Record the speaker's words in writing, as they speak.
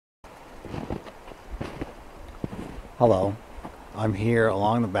Hello, I'm here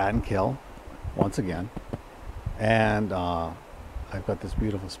along the Batten Kill once again, and I've got this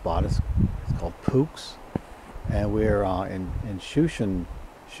beautiful spot. It's called Pooks, and we're in Shushan.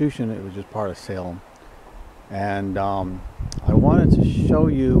 Shushan, it was just part of Salem, and I wanted to show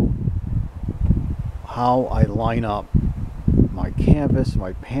you how I line up my canvas,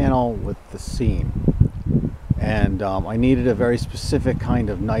 my panel with the scene. And I needed a very specific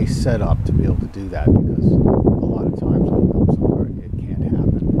kind of nice setup to be able to do that, because a lot of times I'm somewhere it can't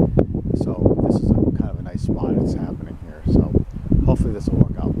happen. So this is a kind of a nice spot it's happening here. So hopefully this will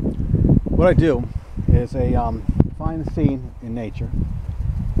work out. What I do is I find the scene in nature,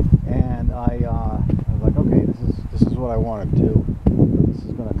 and I was like, okay, this is what I want to do. This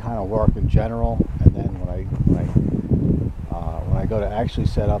is going to kind of work in general, and then when I go to actually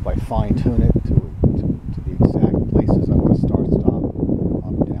set up, I fine tune it to the exact places I want to start, stop,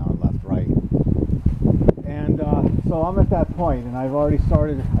 up, down, left, right. And so I'm at that point, and I've already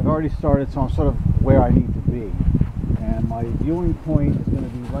started, so I'm sort of where I need to be. And my viewing point is going to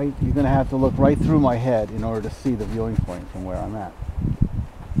be right, you're going to have to look right through my head in order to see the viewing point from where I'm at.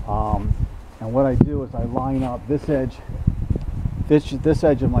 And what I do is I line up this edge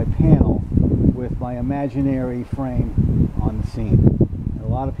of my panel with my imaginary frame on the scene. And a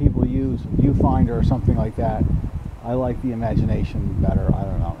lot of people use viewfinder or something like that. I like the imagination better. I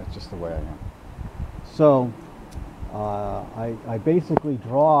don't know, it's just the way I am. So I basically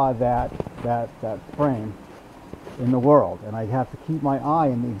draw that frame in the world, and I have to keep my eye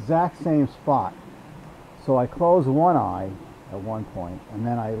in the exact same spot. So I close one eye at one point, and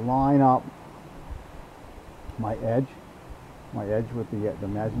then I line up my edge with the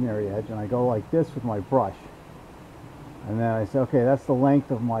imaginary edge, and I go like this with my brush, and then I say, okay, that's the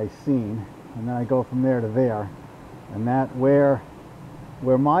length of my scene, and then I go from there to there, and that where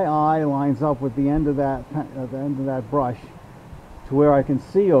my eye lines up with the end of that brush to where I can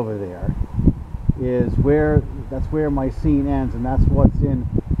see over there is that's where my scene ends, and that's what's in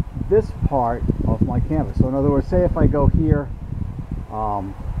this part of my canvas. So in other words, say if I go here,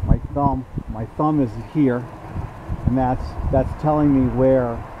 my thumb is here, and that's telling me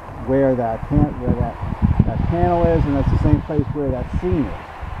where that panel is, and that's the same place where that scene is.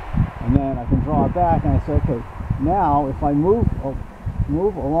 And then I can draw it back, and I say, okay, now if I move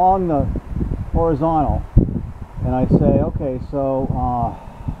along the horizontal, and I say, okay, so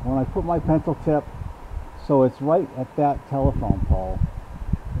when I put my pencil tip, so it's right at that telephone pole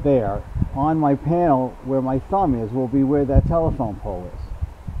there, on my panel where my thumb is will be where that telephone pole is,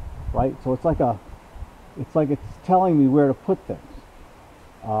 right? So it's like it's telling me where to put things.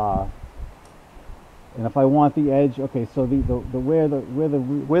 And if I want the edge, okay, so where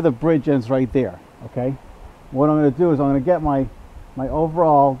the bridge ends right there, okay? What I'm going to do is I'm going to get my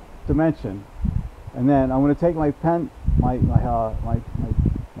overall dimension, and then I'm going to take my pen, my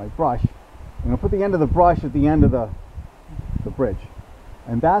brush. I'm going to put the end of the brush at the end of the bridge,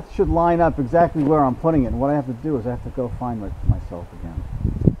 and that should line up exactly where I'm putting it. And what I have to do is I have to go find myself again,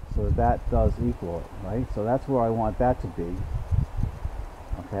 so that does equal it, right? So that's where I want that to be.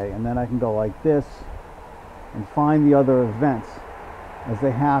 Okay, and then I can go like this and find the other events as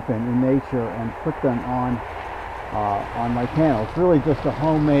they happen in nature and put them on my panel. It's really just a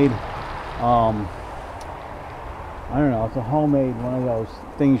homemade, I don't know, it's a homemade one of those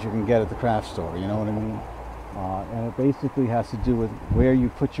things you can get at the craft store, you know what I mean? And it basically has to do with where you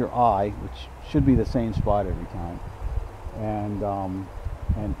put your eye, which should be the same spot every time, and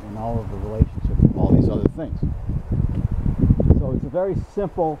all of the relationship with all these other things. So it's a very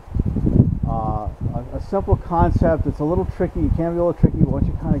simple, a simple concept. It's a little tricky. It can be a little tricky, but once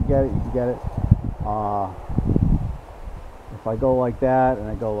you kind of get it, you can get it. If I go like that, and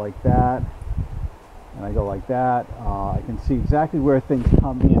I go like that, and I go like that, I can see exactly where things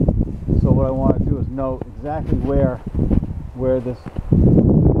come in. So what I want to do is note exactly where this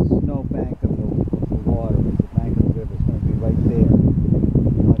snow bank of the water, the bank of the river, is going to be right there.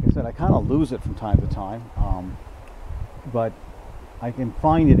 And like I said, I kind of lose it from time to time, but I can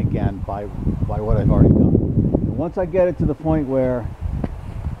find it again by what I've already done. And once I get it to the point where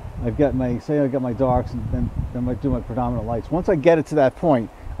I've got I've got my darks, and then I do my predominant lights. Once I get it to that point,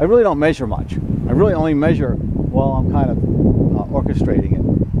 I really don't measure much. I really only measure while I'm kind of orchestrating it.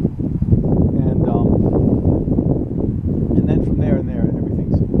 And then from there and there,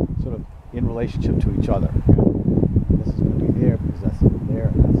 everything's sort of in relationship to each other. And this is going to be there because that's there,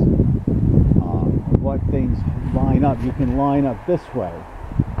 and that's what things line up. You can line up this way.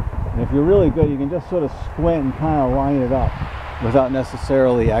 And if you're really good, you can just sort of squint and kind of line it up without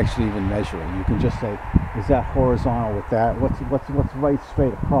necessarily actually even measuring. You can just say, is that horizontal with that? What's right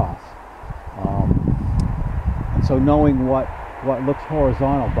straight across? And so knowing what looks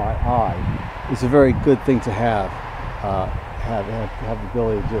horizontal by eye is a very good thing to have the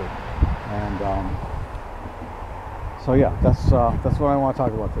ability to do. And so yeah, that's what I want to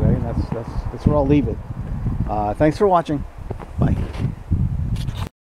talk about today, and that's where I'll leave it. Thanks for watching. Bye.